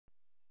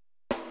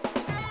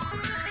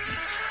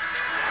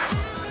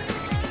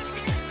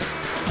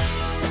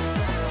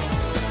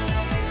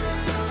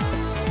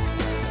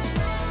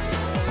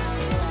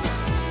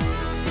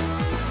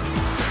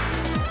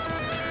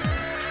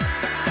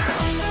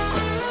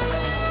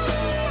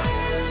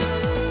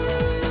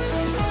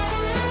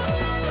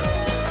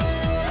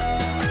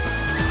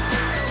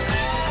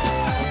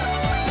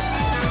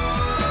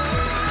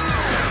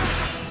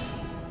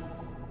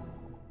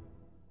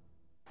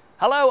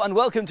Hello and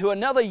welcome to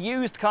another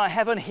used car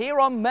heaven here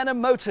on Men and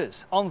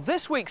Motors. On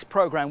this week's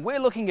programme we're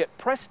looking at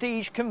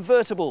prestige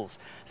convertibles,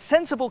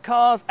 sensible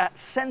cars at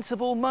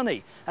sensible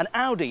money, an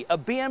Audi, a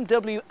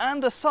BMW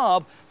and a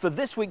Saab for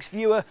this week's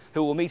viewer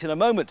who we'll meet in a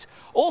moment.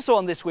 Also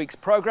on this week's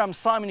programme,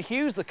 Simon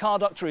Hughes, the car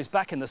doctor, is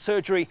back in the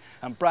surgery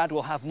and Brad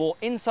will have more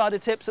insider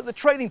tips at the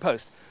trading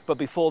post. But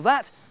before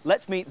that,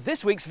 let's meet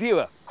this week's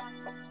viewer.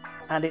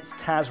 And it's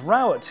Taz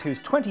Rawat,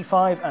 who's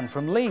 25 and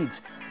from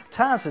Leeds.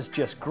 Taz has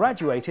just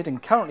graduated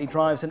and currently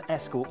drives an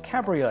Escort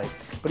Cabriolet,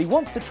 but he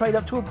wants to trade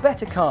up to a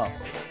better car.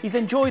 He's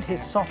enjoyed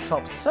his soft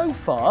top so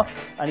far,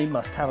 and he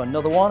must have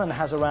another one and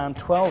has around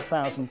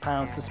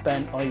 £12,000 to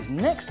spend on his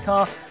next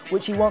car,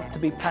 which he wants to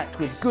be packed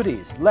with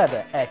goodies,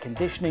 leather, air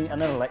conditioning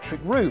and an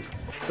electric roof.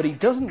 But he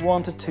doesn't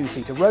want a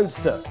two-seater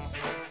roadster.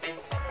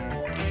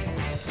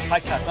 Hi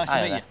Taz, nice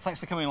to meet you. Thanks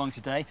for coming along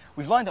today.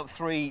 We've lined up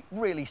three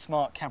really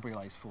smart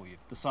cabriolets for you,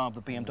 the Saab,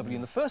 the BMW,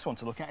 and the first one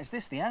to look at is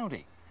this, the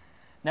Audi.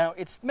 Now,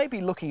 it's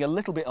maybe looking a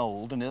little bit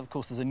old, and of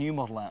course there's a new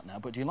model out now,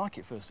 but do you like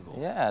it first of all?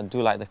 Yeah, I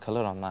do like the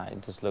colour on that.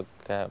 It does look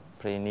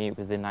pretty neat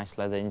with the nice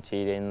leather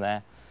interior in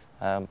there.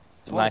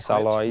 Nice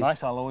alloys.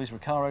 Nice alloys,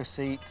 Recaro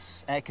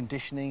seats, air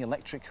conditioning,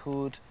 electric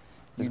hood.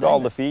 It's got all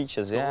the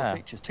features, yeah. All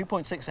the features.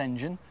 2.6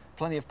 engine,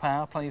 plenty of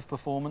power, plenty of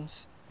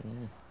performance.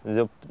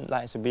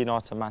 Like it's being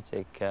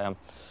automatic. It'd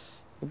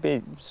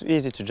be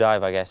easy to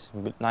drive, I guess.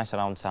 Nice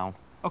around town.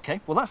 OK,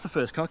 well that's the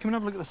first car. Come and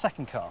have a look at the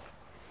second car.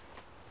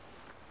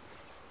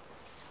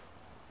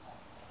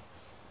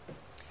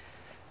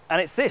 And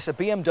it's this, a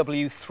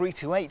BMW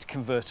 328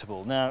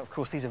 convertible. Now, of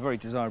course, these are very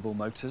desirable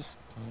motors,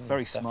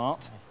 very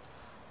smart.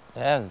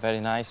 Yeah,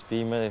 very nice.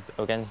 Beamer,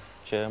 again,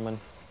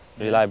 German.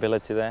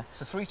 Reliability there.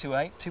 It's a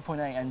 328,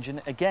 2.8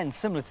 engine. Again,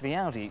 similar to the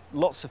Audi,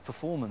 lots of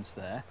performance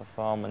there.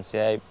 Performance,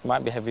 yeah. It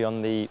might be heavy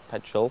on the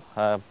petrol,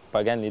 but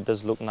again, it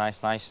does look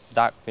nice. Nice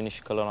dark finish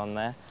colour on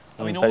there.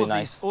 I mean,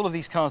 all of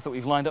these cars that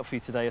we've lined up for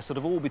you today are sort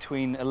of all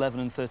between £11,000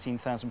 and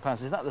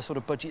 £13,000. Is that the sort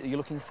of budget that you're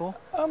looking for?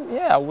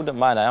 Yeah, I wouldn't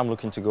mind. I am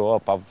looking to go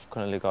up. I've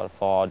currently got a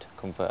Ford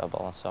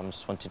convertible, so I'm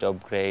just wanting to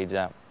upgrade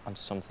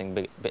onto something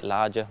a bit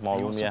larger, more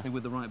roomier. Something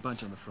with the right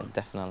badge on the front.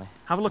 Definitely.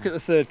 Have a look at the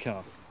third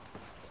car.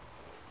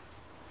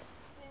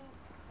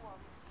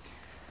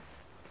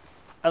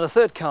 And the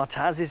third car,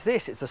 Taz, is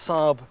this. It's the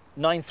Saab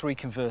 9.3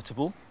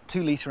 convertible,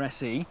 2-litre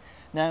SE.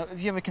 Now, have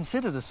you ever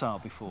considered a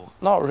Saab before?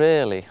 Not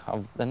really.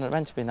 They're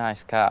meant to be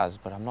nice cars,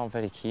 but I'm not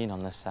very keen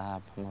on the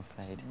Saab, I'm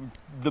afraid.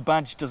 The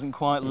badge doesn't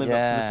quite live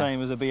up to the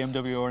same as a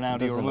BMW or an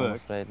Audi or a Merc. I'm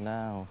afraid,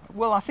 no.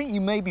 Well, I think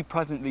you may be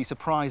pleasantly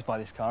surprised by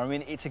this car. I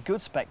mean, it's a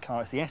good spec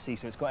car. It's the SE,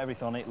 so it's got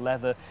everything on it.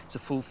 Leather, it's a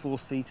full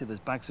four-seater, there's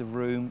bags of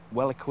room,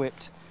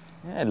 well-equipped.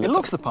 Yeah, it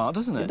looks the part,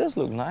 doesn't it? It does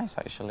look nice,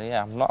 actually,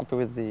 yeah. I'm not happy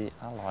with the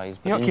alloys.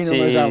 But you're not keen on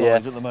those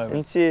alloys at the moment?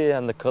 Interior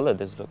and the colour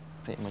does look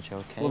pretty much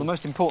okay. Well, the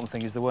most important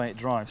thing is the way it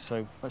drives,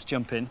 so let's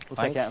jump in. We'll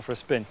take it out for a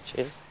spin.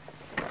 Cheers.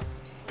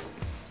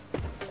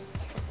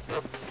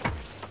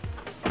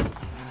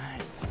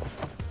 Right.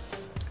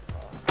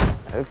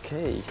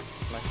 Okay.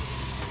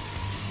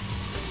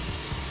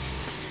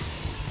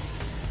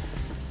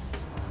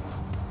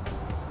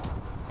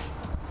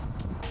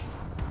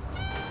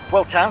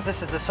 Well, Taz,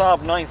 this is the Saab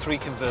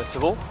 9.3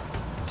 convertible,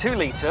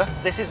 2-litre.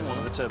 This isn't one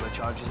of the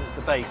turbochargers, it's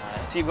the base.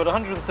 So you've got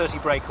 130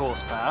 brake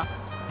horsepower.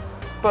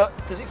 But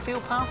does it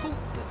feel powerful?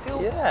 Does it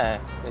feel? Yeah,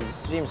 it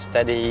seems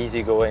steady,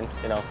 easy going,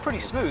 you know. Pretty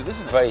smooth,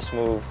 isn't it? Very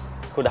smooth,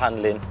 good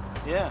handling.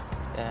 Yeah.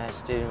 Yeah,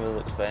 steering wheel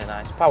looks very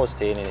nice. Power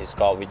steering it's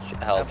got, which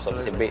helps.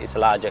 Obviously, it's a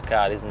larger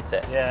car, isn't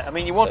it? Yeah, I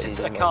mean, you wanted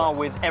a car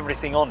with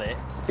everything on it.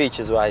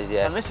 Features-wise,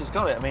 yes. And this has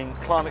got it. I mean,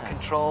 climate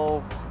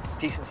control,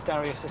 decent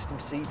stereo system,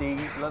 CD,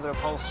 leather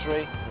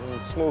upholstery.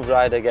 Smooth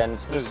ride again.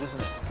 Smooth, isn't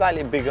it?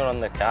 Slightly bigger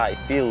on the car. It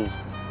feels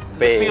big.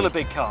 Does it feel a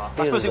big car?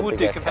 I suppose it would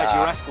do compared to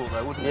your Escort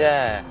though, wouldn't it?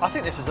 Yeah. I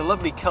think this is a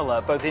lovely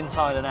colour, both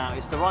inside and out.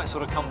 It's the right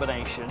sort of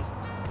combination.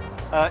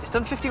 It's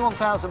done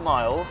 51,000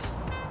 miles.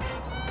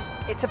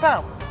 It's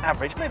about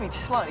average, maybe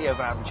slightly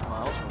over average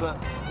miles, but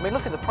I mean,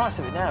 look at the price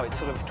of it now. It's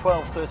sort of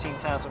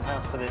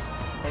 £12,000–13,000 for this,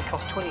 and it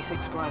costs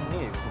 26 grand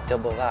new.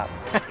 Double that.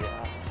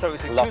 So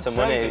it's a lot good of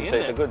money. saving, So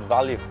it's a good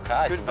value for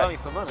cars. Good value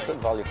for money. It's good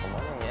value for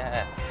money,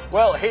 yeah.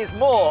 Well, here's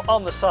more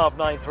on the Saab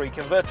 9.3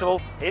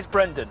 convertible. Here's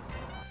Brendan.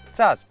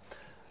 Taz,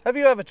 have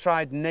you ever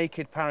tried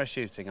naked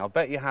parachuting? I'll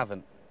bet you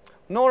haven't.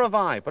 Nor have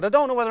I, but I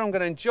don't know whether I'm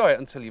going to enjoy it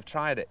until you've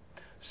tried it.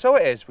 So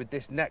it is with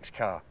this next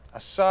car, a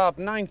Saab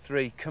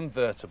 9.3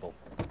 convertible.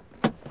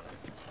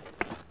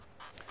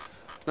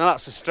 Now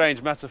that's a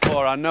strange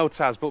metaphor, I know,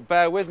 Taz, but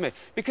bear with me,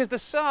 because the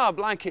Saab,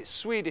 like its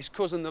Swedish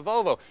cousin the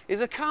Volvo, is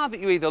a car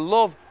that you either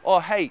love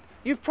or hate.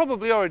 You've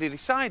probably already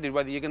decided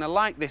whether you're going to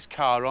like this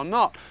car or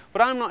not,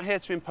 but I'm not here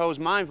to impose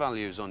my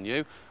values on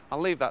you. I'll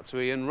leave that to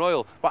Ian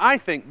Royle. But I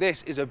think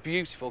this is a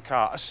beautiful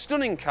car, a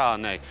stunning car,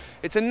 Nay.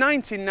 It's a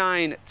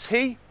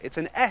 99T, it's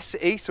an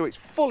SE, so it's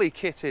fully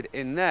kitted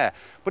in there,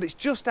 but it's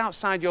just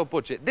outside your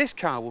budget. This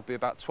car will be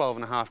about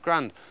 12.5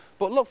 grand.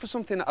 But look for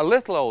something a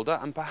little older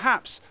and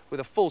perhaps with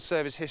a full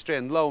service history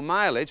and low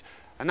mileage,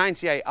 A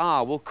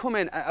 98R will come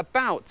in at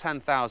about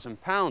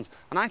 £10,000,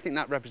 and I think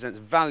that represents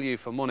value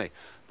for money.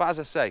 But as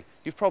I say,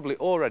 you've probably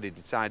already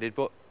decided,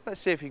 but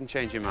let's see if you can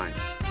change your mind.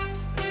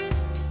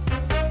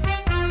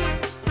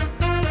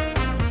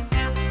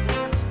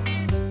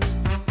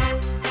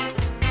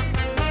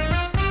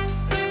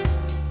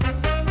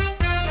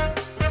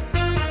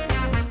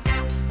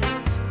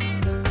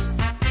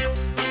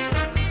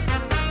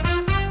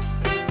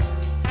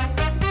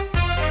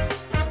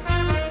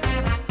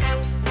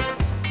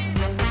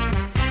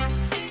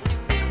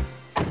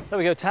 There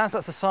we go, Taz,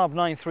 that's the Saab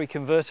 9.3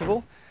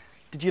 convertible.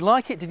 Did you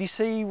like it? Did you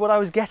see what I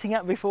was getting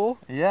at before?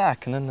 Yeah, I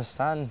can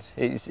understand.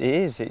 It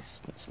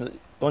is.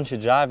 Once you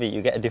drive it,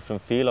 you get a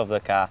different feel of the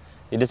car.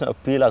 It doesn't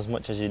appeal as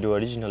much as you do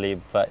originally,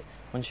 but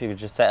once you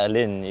just settle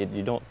in,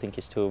 you don't think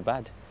it's too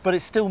bad. But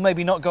it's still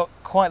maybe not got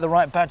quite the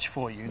right badge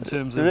for you in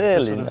terms of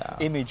really, the sort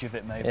of image of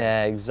it, maybe.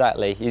 Yeah,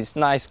 exactly. It's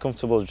nice,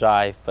 comfortable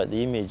drive, but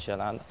the image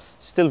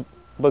still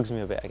bugs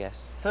me a bit, I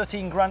guess.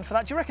 13 grand for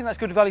that. Do you reckon that's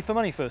good value for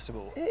money, first of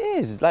all? It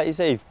is. Like you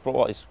say,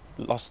 it's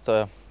lost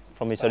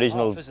from its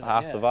original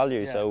half the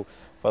value, so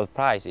for the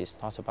price, it's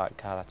not a bad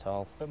car at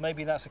all. But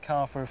maybe that's a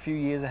car for a few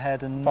years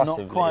ahead and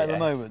possibly, not quite at yes. the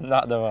moment.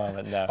 Not at the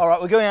moment, no. All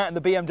right, we're going out in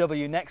the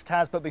BMW next,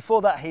 Taz, but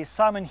before that, here's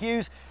Simon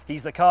Hughes.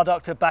 He's the car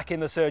doctor back in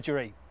the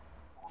surgery.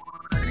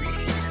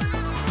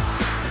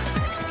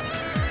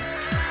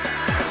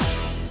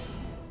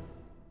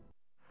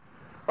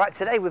 Right,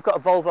 today we've got a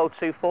Volvo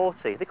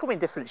 240. They come in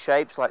different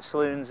shapes like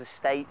saloons,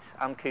 estates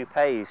and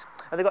coupes.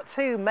 And they've got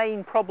two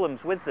main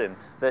problems with them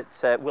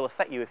that will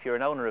affect you if you're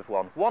an owner of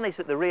one. One is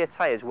that the rear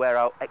tyres wear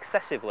out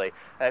excessively,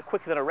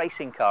 quicker than a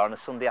racing car on a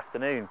Sunday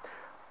afternoon.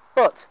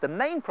 But the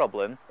main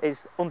problem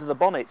is under the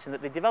bonnets in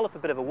that they develop a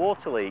bit of a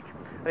water leak.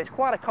 And it's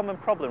quite a common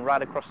problem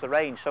right across the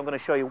range, so I'm going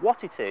to show you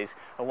what it is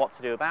and what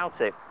to do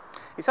about it.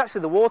 It's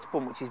actually the water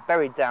pump which is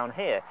buried down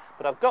here,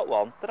 but I've got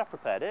one that I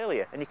prepared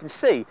earlier. And you can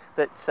see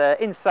that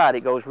inside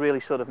it goes really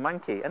sort of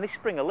manky, and they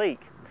spring a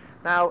leak.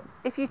 Now,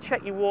 if you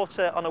check your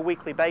water on a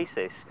weekly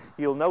basis,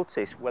 you'll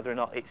notice whether or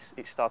not it's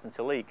starting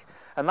to leak.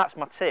 And that's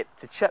my tip,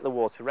 to check the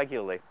water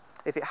regularly.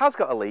 If it has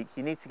got a leak,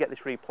 you need to get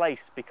this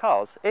replaced,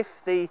 because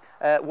if the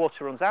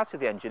water runs out of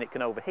the engine, it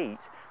can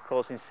overheat,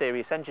 causing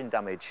serious engine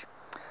damage.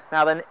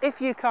 Now then, if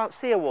you can't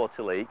see a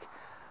water leak,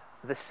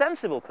 the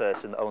sensible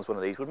person that owns one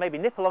of these would maybe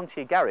nip along to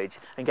your garage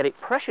and get it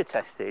pressure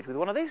tested with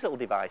one of these little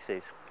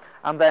devices.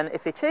 And then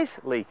if it is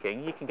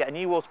leaking, you can get a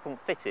new water pump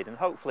fitted, and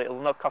hopefully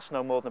it'll not cost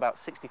no more than about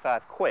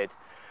 65 quid.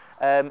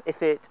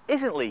 If it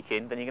isn't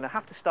leaking, then you're going to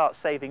have to start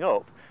saving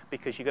up,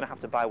 because you're going to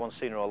have to buy one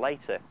sooner or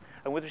later.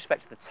 And with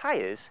respect to the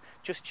tyres,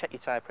 just check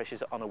your tyre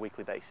pressures on a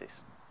weekly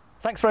basis.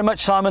 Thanks very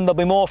much, Simon. There'll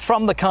be more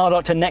from the Car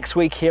Doctor next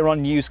week here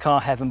on Used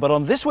Car Heaven. But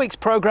on this week's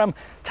programme,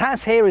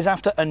 Taz here is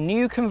after a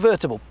new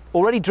convertible.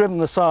 Already driven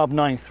the Saab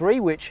 9.3,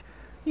 which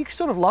you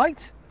sort of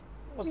liked.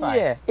 It was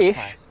nice.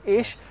 Yeah,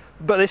 ish.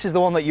 But this is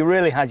the one that you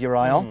really had your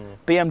eye on.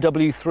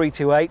 BMW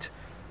 328.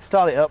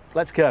 Start it up,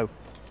 let's go.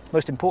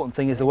 Most important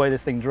thing is the way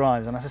this thing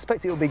drives, and I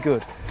suspect it will be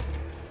good.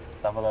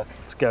 Let's have a look.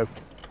 Let's go.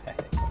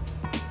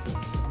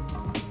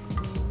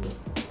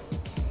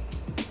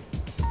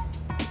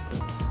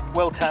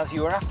 Well, Taz,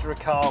 you were after a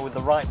car with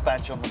the right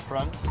badge on the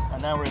front,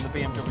 and now we're in the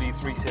BMW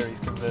 3 Series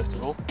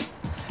convertible.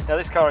 Now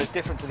this car is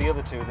different to the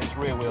other two with its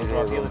rear wheel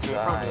drive, the other two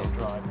are front wheel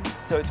drive.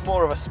 So it's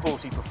more of a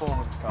sporty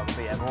performance car, the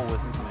BM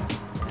always, isn't it?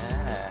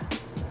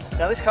 Yeah.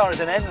 Now this car is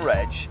an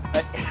N-Reg.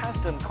 It has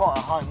done quite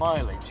a high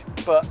mileage,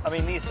 but I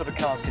mean these sort of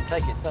cars can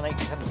take it. It's done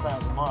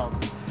 87,000 miles.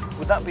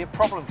 Would that be a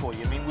problem for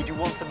you? I mean, would you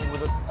want something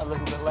with a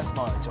little bit less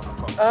mileage on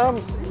the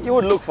front? You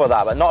would look for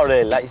that, but not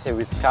really. Like you say,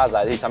 with cars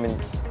like this, I mean,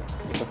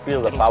 you can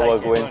feel the power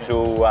going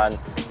through, and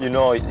you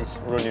know it's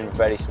running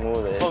very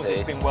smooth. As long as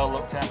it's been well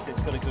looked after, it's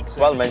got a good service.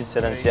 Well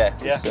maintenance, yeah,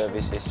 good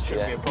services.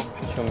 Shouldn't be a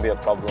problem. Shouldn't be a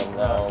problem,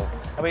 no.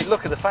 I mean,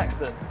 look at the fact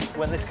that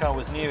when this car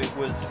was new, it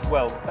was,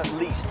 well, at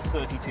least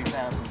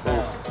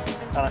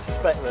 £32,000. And I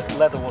suspect that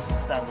leather wasn't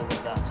standard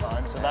at that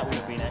time, so that would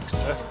have been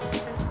extra.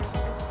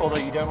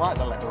 Although you don't like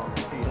the leather on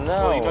this, do you? No,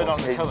 well, you don't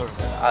like the colour of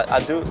it. I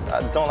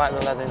don't like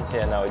the leather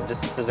interior, no, it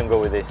just doesn't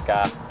go with this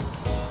car.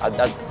 I'd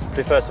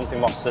prefer something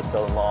more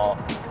subtle, more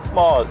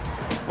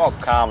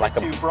calm, like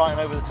too bright and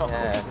over the top.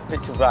 Yeah, a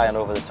bit too bright and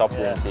over the top of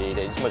the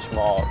interior. It's much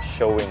more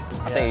showing.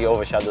 I think it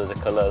overshadows the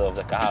colour of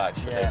the car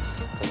actually.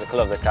 Because the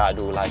colour of the car I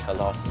do like a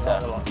lot.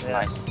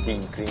 Nice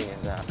deep green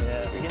is that.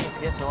 Yeah, beginning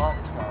to get to like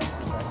this car,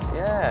 isn't it?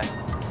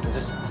 Yeah. I'm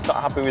just not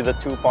happy with the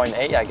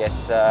 2.8, I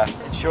guess.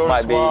 Insurance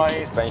might be wise,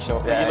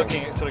 expensive. you're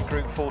looking at sort of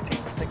group 14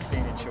 to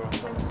 16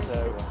 insurance on it,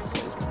 so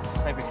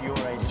maybe for your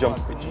age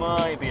it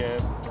might be a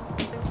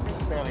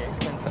fairly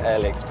expensive.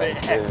 Fairly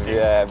expensive,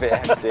 yeah, a bit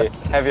hefty.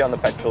 Heavy on the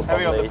petrol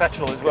probably. Heavy on the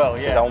petrol as well,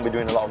 yeah. Because I won't be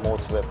doing a lot of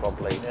motorway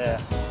probably. Yeah.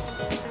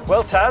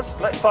 Well, Taz,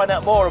 let's find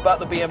out more about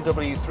the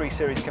BMW 3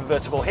 Series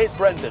convertible. Here's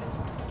Brendan.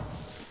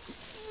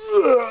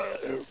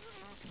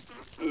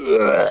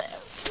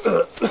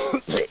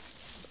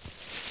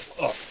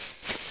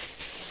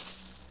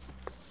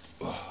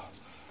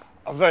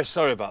 I'm very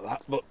sorry about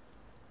that, but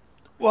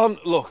one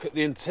look at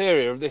the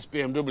interior of this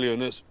BMW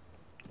and it's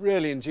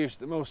really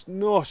induced the most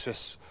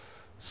nauseous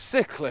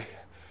sickly.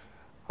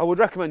 I would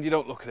recommend you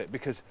don't look at it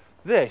because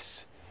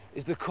this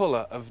is the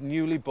colour of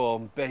newly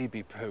born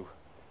baby poo.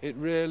 It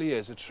really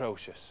is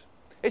atrocious.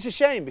 It's a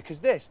shame because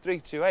this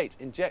 328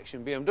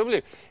 injection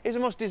BMW is a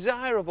most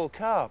desirable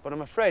car, but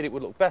I'm afraid it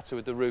would look better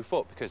with the roof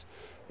up because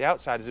the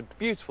outside is a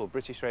beautiful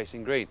British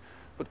racing green.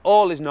 But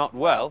all is not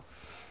well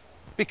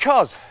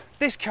because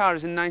this car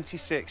is a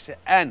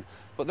 96N,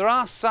 but there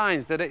are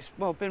signs that it's,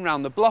 well, been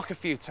round the block a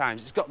few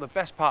times. It's got the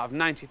best part of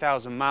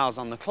 90,000 miles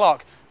on the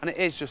clock and it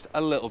is just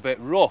a little bit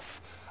rough.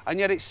 And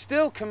yet it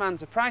still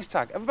commands a price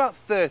tag of about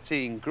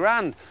 13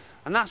 grand.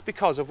 And that's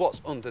because of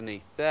what's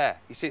underneath there.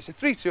 You see, it's a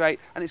 328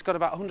 and it's got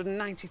about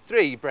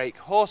 193 brake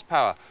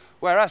horsepower.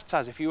 Whereas,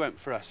 Taz, if you went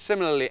for a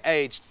similarly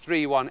aged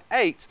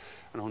 318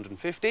 and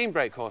 115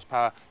 brake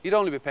horsepower, you'd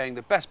only be paying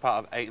the best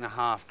part of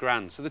 8.5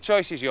 grand. So the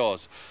choice is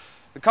yours.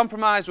 The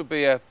compromise would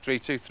be a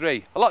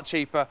 323, a lot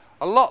cheaper,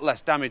 a lot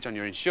less damage on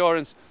your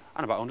insurance,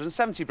 and about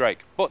 170 brake.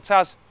 But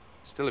Taz,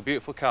 still a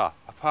beautiful car,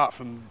 apart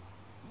from...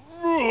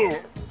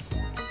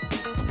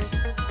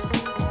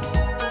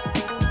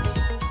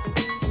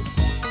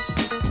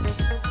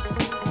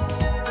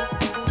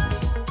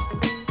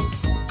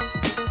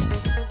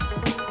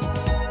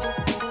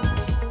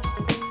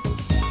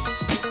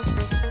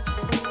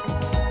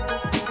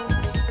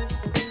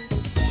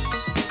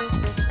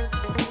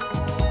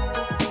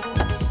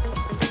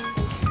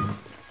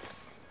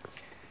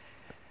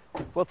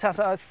 Well,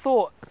 Taz, I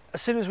thought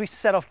as soon as we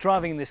set off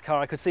driving in this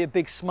car, I could see a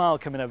big smile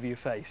coming over your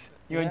face.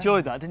 You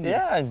enjoyed that, didn't you?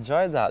 Yeah, I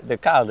enjoyed that. The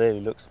car really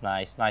looks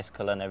nice, nice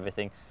colour and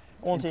everything.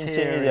 Only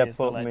interior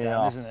put me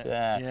off. Isn't it?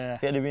 Yeah.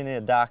 If it had been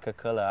in a darker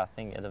colour, I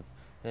think it'd have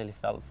really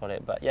felt for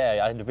it. But yeah,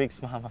 I had a big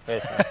smile on my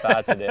face when I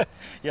started it.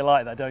 You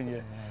like that, don't you?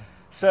 Yeah.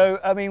 So,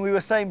 I mean, we were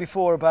saying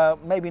before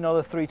about maybe not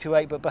a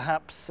 328, but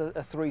perhaps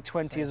a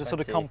 320 as a sort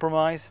of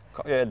compromise.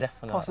 Yeah,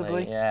 definitely.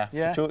 Possibly. Yeah.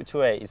 Yeah.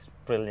 228 is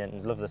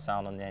brilliant. Love the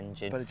sound on the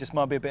engine. But it just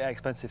might be a bit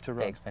expensive to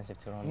run. Bit expensive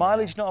to run.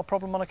 Mileage not a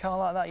problem on a car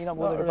like that? You're not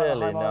worried about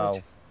really, high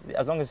mileage? No.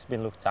 As long as it's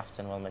been looked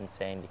after and well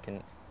maintained, it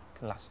can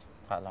last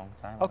quite a long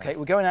time. Okay,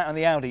 we're going out on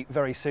the Audi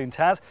very soon,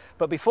 Taz.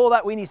 But before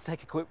that, we need to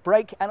take a quick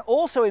break. And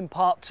also in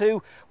part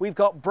two, we've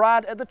got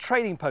Brad at the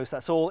trading post.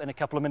 That's all in a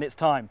couple of minutes'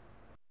 time.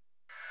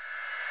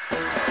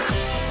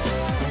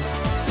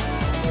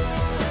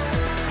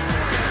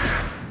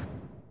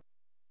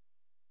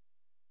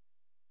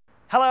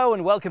 Hello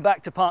and welcome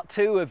back to part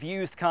two of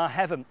Used Car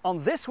Heaven.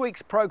 On this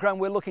week's programme,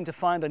 we're looking to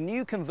find a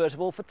new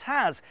convertible for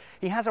Taz.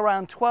 He has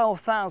around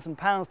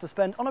 £12,000 to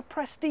spend on a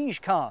prestige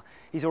car.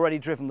 He's already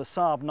driven the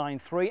Saab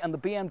 9.3 and the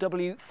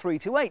BMW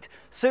 328.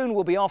 Soon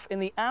we'll be off in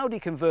the Audi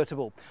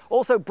convertible.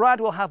 Also,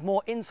 Brad will have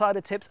more insider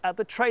tips at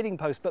the trading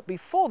post. But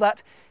before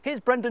that,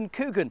 here's Brendan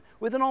Coogan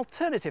with an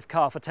alternative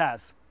car for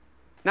Taz.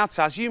 Now,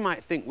 Taz, you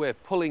might think we're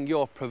pulling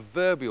your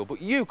proverbial,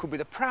 but you could be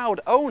the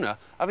proud owner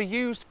of a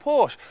used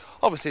Porsche.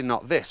 Obviously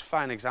not this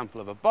fine example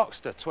of a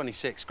Boxster,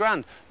 26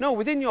 grand. No,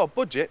 within your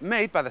budget,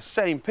 made by the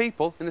same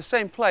people, in the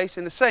same place,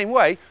 in the same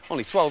way,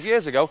 only 12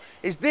 years ago,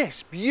 is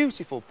this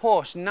beautiful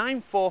Porsche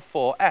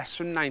 944S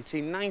from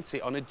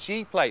 1990 on a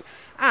G-plate.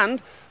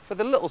 And for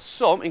the little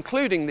sum,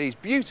 including these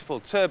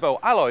beautiful turbo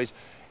alloys,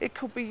 it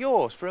could be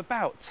yours for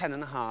about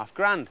 10.5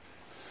 grand.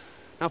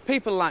 Now,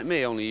 people like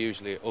me, only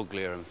usually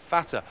uglier and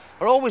fatter,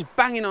 are always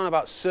banging on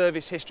about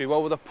service history.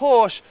 Well, with a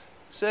Porsche,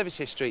 service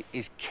history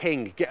is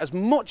king. Get as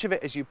much of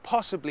it as you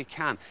possibly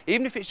can.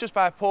 Even if it's just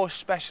by a Porsche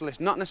specialist,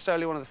 not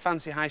necessarily one of the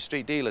fancy high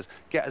street dealers,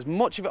 get as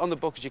much of it on the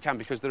book as you can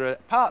because there are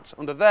parts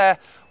under there,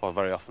 or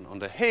very often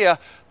under here,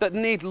 that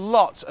need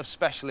lots of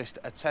specialist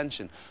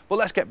attention. But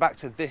let's get back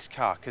to this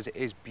car because it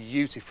is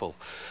beautiful.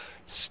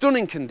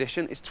 Stunning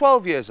condition. It's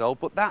 12 years old,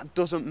 but that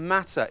doesn't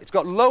matter. It's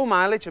got low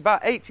mileage,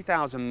 about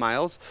 80,000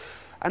 miles.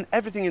 And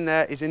everything in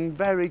there is in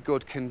very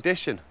good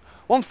condition.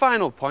 One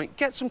final point,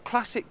 get some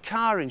classic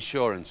car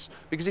insurance,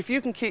 because if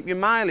you can keep your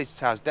mileage,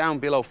 Taz, down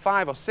below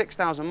 5,000 or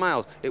 6,000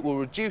 miles, it will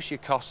reduce your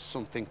costs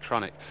something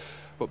chronic.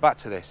 But back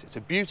to this, it's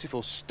a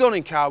beautiful,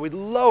 stunning car with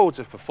loads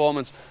of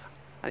performance,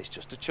 and it's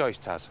just a choice,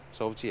 Taz.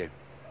 So over to you.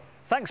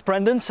 Thanks,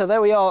 Brendan. So there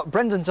we are.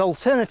 Brendan's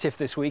alternative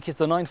this week is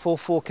the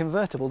 944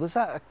 convertible. Is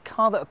that a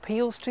car that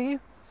appeals to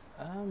you?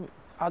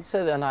 I'd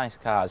say they're nice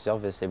cars,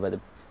 obviously, but they're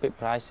a bit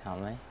pricey,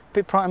 aren't they?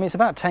 I mean, it's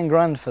about 10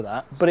 grand for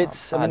that, but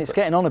it's it's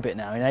getting on a bit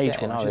now in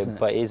age-wise, isn't it?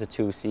 But it is a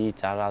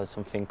two-seater. I'd rather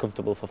something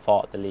comfortable for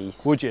 40 at the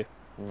least. Would you?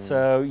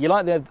 So you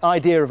like the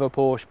idea of a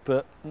Porsche,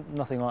 but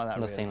nothing like that,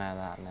 Nothing really? like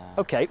that, no.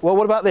 Okay, well,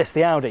 what about this,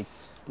 the Audi?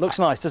 Looks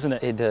nice, doesn't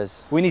it? It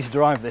does. We need to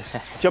drive this.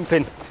 Jump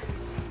in.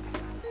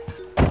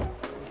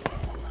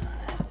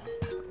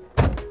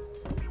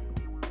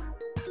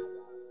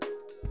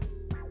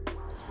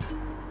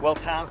 Well,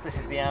 Taz, this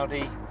is the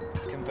Audi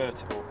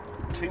convertible.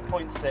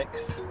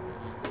 2.6.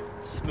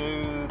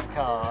 Smooth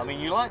car. I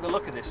mean, you like the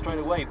look of this straight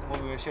away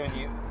when we were showing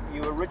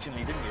you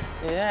originally, didn't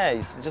you? Yeah,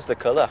 it's just the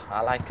colour. I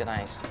like a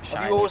nice shiny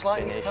Have you always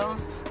liked finish. these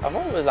cars? I've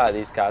always liked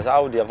these cars.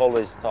 Audi, I've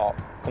always thought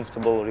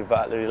comfortable,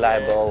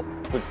 reliable,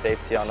 good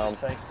safety on them.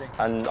 Safety.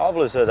 And I've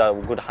always heard a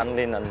good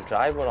handling and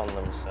driver on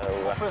them. So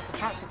What first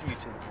attracted you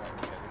to them?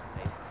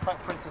 In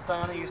fact, Princess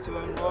Diana used to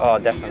own one. Oh,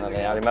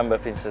 definitely. I remember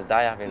Princess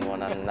Di having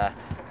one, and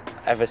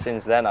ever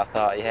since then I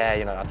thought, yeah,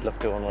 you know, I'd love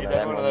to own one of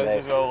them one of those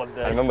as well one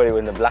day. I remember it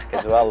in the black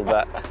as well,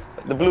 but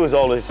the blue's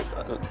always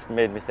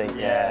made me think,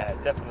 yeah,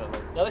 definitely.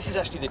 Now this is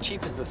actually the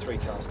cheapest of the three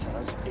cars,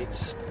 Taz.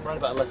 It's around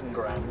about 11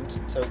 grand,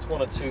 so it's £1,000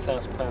 or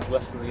 £2,000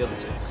 less than the other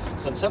two.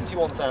 It's done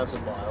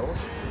 71,000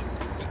 miles.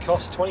 It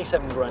cost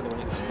 27 grand when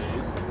it was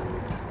new,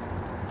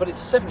 but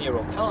it's a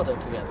 7-year-old car. Don't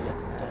forget at the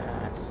end of the day.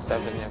 It's a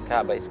 7-year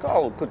car, but it's got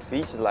all good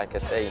features, like I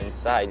say,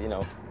 inside. You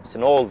know, it's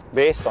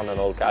based on an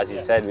old car, as you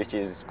said, which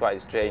is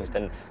quite strange,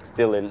 and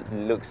still it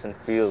looks and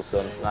feels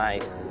so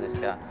nice, this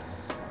car.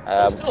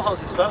 It still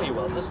holds its value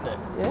well, doesn't it?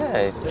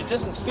 Yeah. It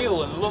doesn't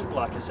feel and look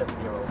like a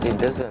 7-year-old. It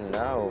doesn't,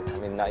 no. I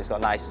mean, it's got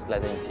a nice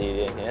leather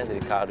interior here, the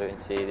Ricardo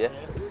interior.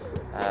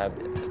 Yeah.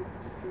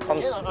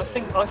 I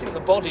think the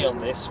body on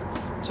this,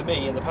 to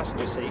me, in the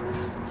passenger seat,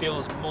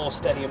 feels more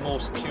steady and more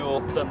secure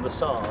than the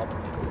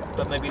Saab,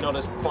 but maybe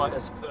not quite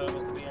as firm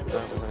as the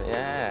BMW.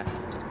 Yeah,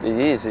 it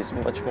is. It's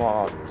much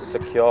more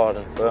secure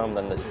and firm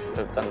than the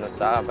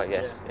Saab, I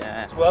guess.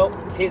 Yeah. Well,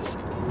 here's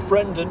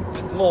Brendan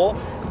with more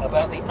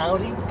about the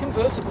Audi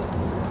convertible.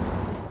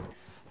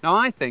 Now,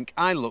 I think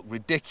I look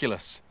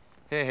ridiculous.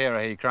 Hear, hear,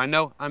 I hear you cry.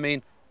 No, I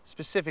mean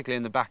specifically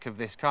in the back of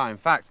this car. In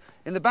fact,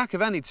 in the back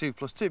of any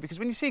 2+2, because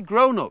when you see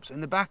grown-ups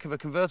in the back of a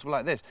convertible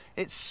like this,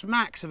 it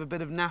smacks of a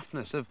bit of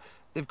naffness, of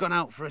they've gone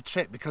out for a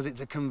trip because it's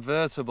a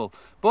convertible.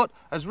 But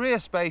as rear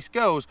space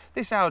goes,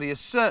 this Audi is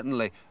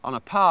certainly on a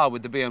par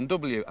with the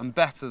BMW and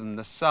better than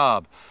the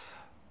Saab.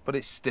 But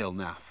it's still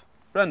naff.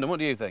 Brendan, what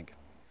do you think?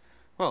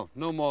 Well,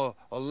 no more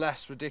or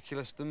less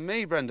ridiculous than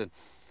me, Brendan.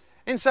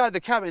 Inside the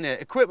cabin here,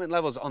 equipment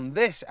levels on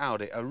this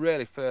Audi are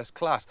really first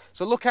class.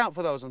 So look out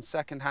for those on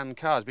second-hand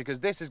cars, because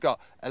this has got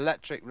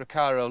electric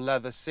Recaro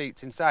leather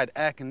seats inside,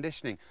 air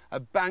conditioning, a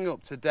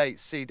bang-up-to-date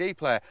CD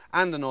player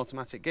and an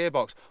automatic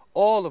gearbox,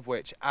 all of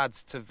which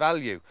adds to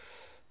value.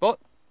 But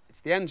it's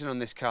the engine on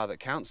this car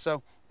that counts,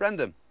 so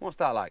Brendan, what's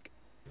that like?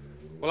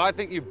 Well, I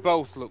think you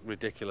both look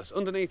ridiculous.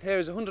 Underneath here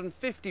is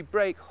 150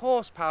 brake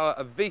horsepower,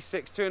 a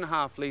V6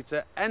 2.5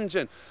 litre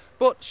engine.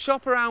 But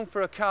shop around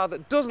for a car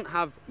that doesn't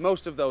have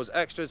most of those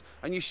extras,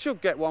 and you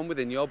should get one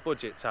within your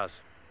budget,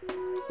 Taz.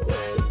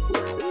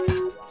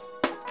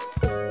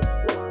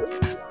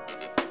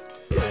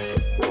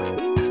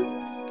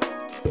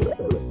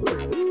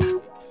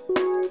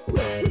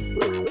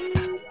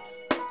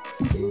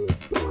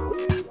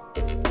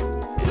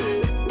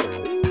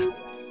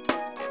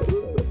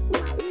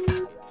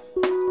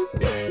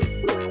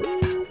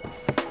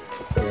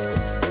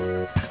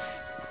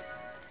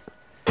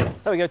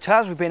 There we go,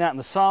 Taz. We've been out in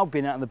the Saab,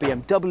 been out in the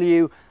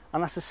BMW,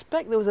 and I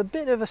suspect there was a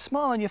bit of a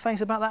smile on your face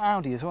about that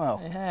Audi as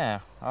well. Yeah,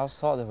 I always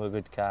thought they were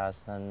good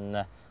cars, and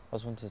I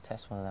was wanting to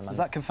test one of them. Does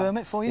that confirm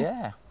it for you?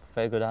 Yeah,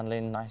 very good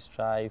handling, nice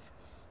drive.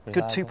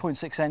 Good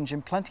 2.6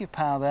 engine, plenty of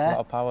power there. A lot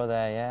of power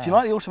there, yeah. Do you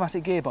like the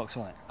automatic gearbox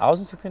on it? I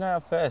wasn't looking at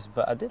it first,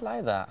 but I did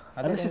like that.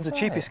 And this is the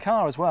cheapest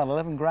car as well,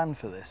 11 grand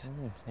for this.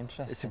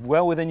 Interesting. It's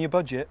well within your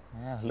budget.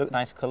 Yeah, look,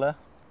 nice colour.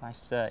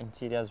 Nice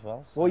interior as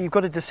well. So. Well, you've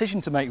got a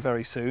decision to make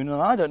very soon,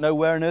 and I don't know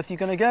where on earth you're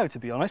going to go, to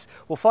be honest.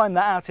 We'll find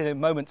that out in a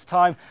moment's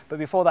time, but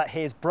before that,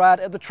 here's Brad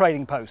at the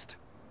Trading Post.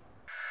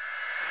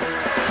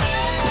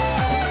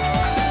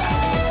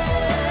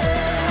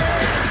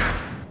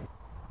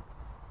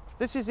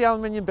 This is the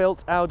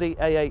aluminium-built Audi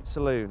A8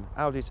 Saloon,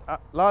 Audi's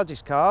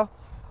largest car,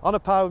 on a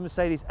par with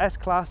Mercedes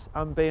S-Class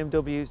and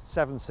BMW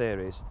 7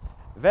 Series.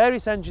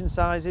 Various engine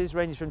sizes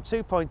ranging from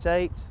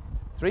 2.8,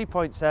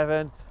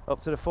 3.7,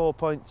 up to the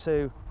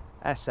 4.2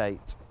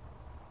 S8.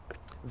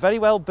 Very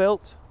well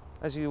built,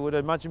 as you would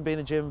imagine being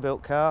a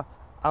German-built car,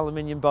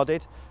 aluminium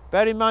bodied.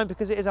 Bear in mind,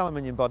 because it is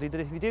aluminium bodied,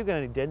 that if you do get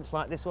any dents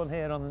like this one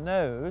here on the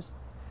nose,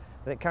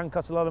 then it can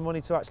cost a lot of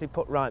money to actually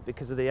put right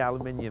because of the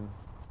aluminium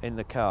in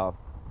the car.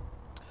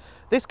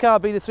 This car,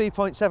 being a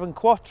 3.7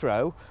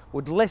 Quattro,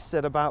 would list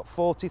at about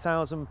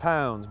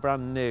 £40,000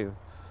 brand new.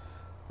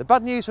 The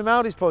bad news from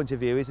Audi's point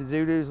of view is that they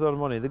do lose a lot of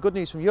money. The good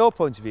news from your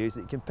point of view is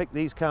that you can pick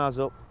these cars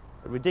up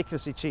at a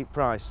ridiculously cheap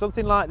price.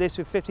 Something like this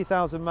with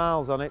 50,000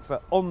 miles on it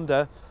for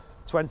under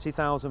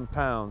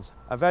 £20,000.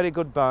 A very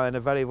good buy and a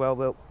very well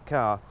built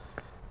car.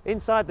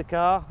 Inside the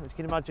car, as you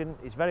can imagine,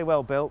 it's very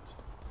well built.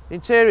 The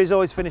interior is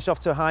always finished off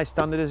to a high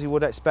standard, as you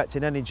would expect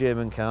in any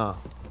German car.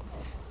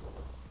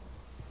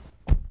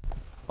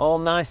 All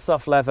nice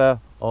soft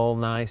leather, all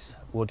nice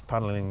wood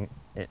panelling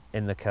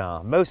in the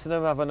car. Most of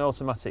them have an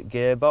automatic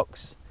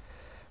gearbox.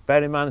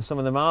 Bear in mind, some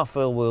of them are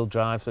four-wheel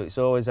drive, so it's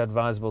always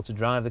advisable to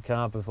drive the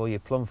car before you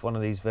plump one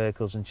of these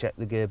vehicles and check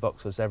the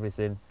gearbox does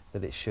everything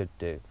that it should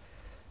do.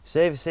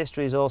 Service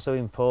history is also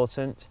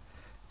important.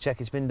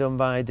 Check it's been done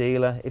by a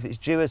dealer. If it's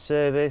due a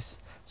service,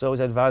 it's always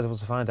advisable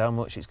to find how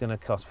much it's going to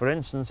cost. For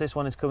instance, this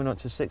one is coming up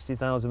to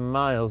 60,000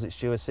 miles. It's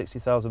due a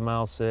 60,000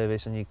 mile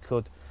service, and you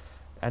could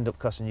end up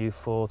costing you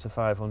 £400 to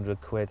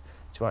 £500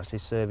 to actually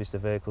service the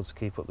vehicle to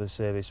keep up the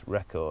service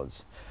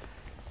records.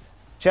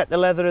 Check the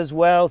leather as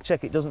well,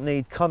 check it doesn't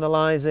need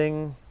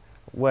conolizing.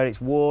 Where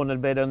it's worn a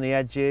bit on the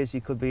edges,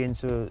 you could be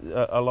into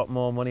a lot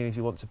more money if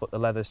you want to put the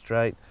leather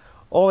straight.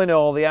 All in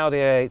all, the Audi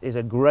A8 is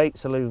a great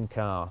saloon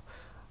car.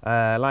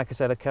 Like I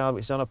said, a car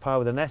which is on a par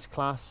with an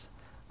S-Class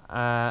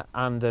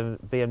and a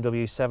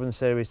BMW 7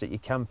 Series that you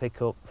can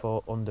pick up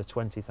for under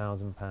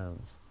 £20,000.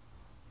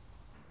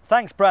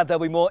 Thanks, Brad. There'll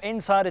be more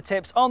insider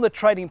tips on the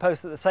Trading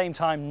Post at the same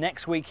time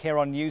next week here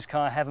on Used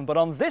Car Heaven. But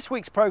on this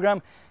week's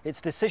programme, it's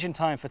decision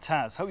time for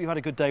Taz. Hope you've had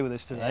a good day with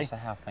us today. Yes, I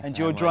have. Thank you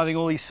Enjoyed very driving much.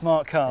 all these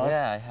smart cars.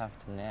 Yeah, I have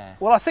done, yeah.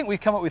 Well, I think we've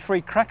come up with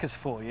 3 crackers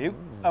for you,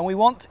 and we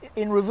want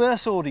in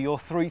reverse order your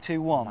 3, 2,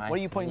 1. What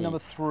are you putting number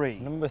 3?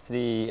 Number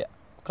 3,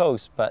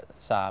 close, but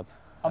Saab.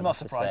 I'm not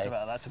surprised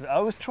about that. I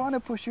was trying to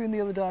push you in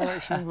the other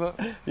direction, but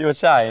You were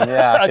trying,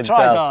 yeah, I I can tried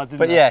tell. hard, didn't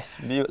but I? yes,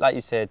 like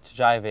you said, to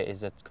drive it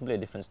is a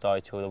completely different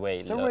story to the way it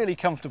it's a looks. really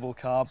comfortable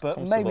car, but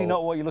maybe comfortable.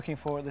 not what you're looking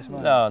for at this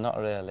moment. No, not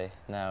really.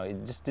 No,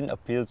 it just didn't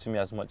appeal to me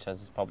as much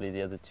as probably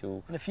the other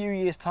two. In a few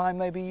years' time,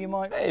 maybe you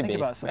might think Maybe,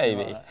 about something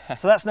maybe. like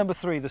that. So that's number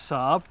 3, the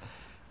Saab.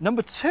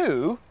 Number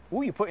 2,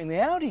 oh, you're putting the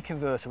Audi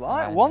convertible.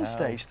 I at one know.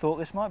 stage thought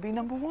this might be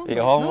number 1. It but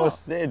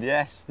almost did,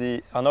 yes.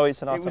 I know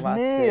it's an It was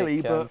automatic.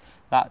 nearly, but-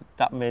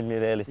 that made me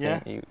really Yeah.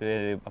 think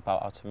really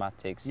about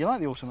automatics. You like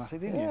the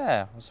automatic, didn't you?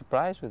 Yeah, I was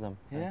surprised with them.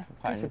 Yeah,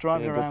 Quite good for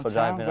driving good around for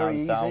town, driving very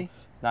around town. easy.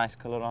 Nice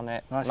colour on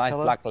it. Nice Nice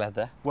colour. black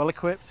leather. Well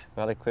equipped.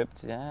 Well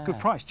equipped, yeah. Good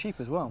price,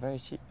 cheap as well. Very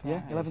cheap.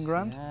 Yeah, price, 11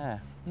 grand? Yeah.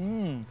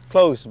 Mm.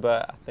 Close,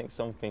 but I think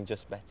something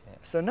just better.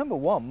 So number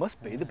 1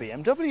 must be the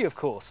BMW, of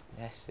course.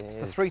 Yes, it It's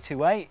is. the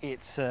 328.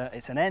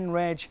 It's an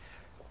N-Reg,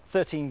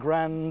 13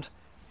 grand.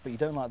 But you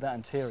don't like that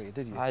interior,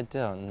 did you? I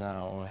don't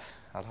know.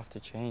 I'll have to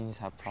change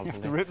that probably. You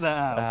have to rip that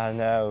out. I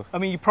know. I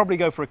mean, you probably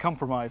go for a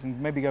compromise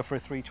and maybe go for a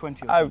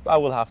 320 or something. I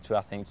will have to,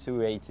 I think.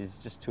 280 is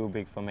just too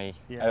big for me.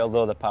 Yeah.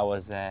 Although the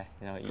power's there.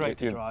 Great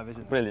to drive,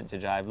 isn't it? Brilliant to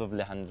drive,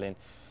 lovely handling.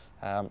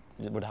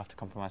 Would have to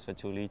compromise for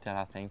 2 litre,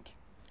 I think.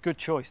 Good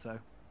choice, though.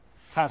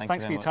 Taz, Thank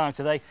thanks you for your very time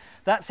today.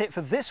 That's it for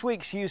this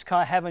week's Used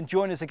Car Heaven.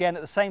 Join us again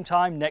at the same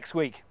time next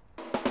week.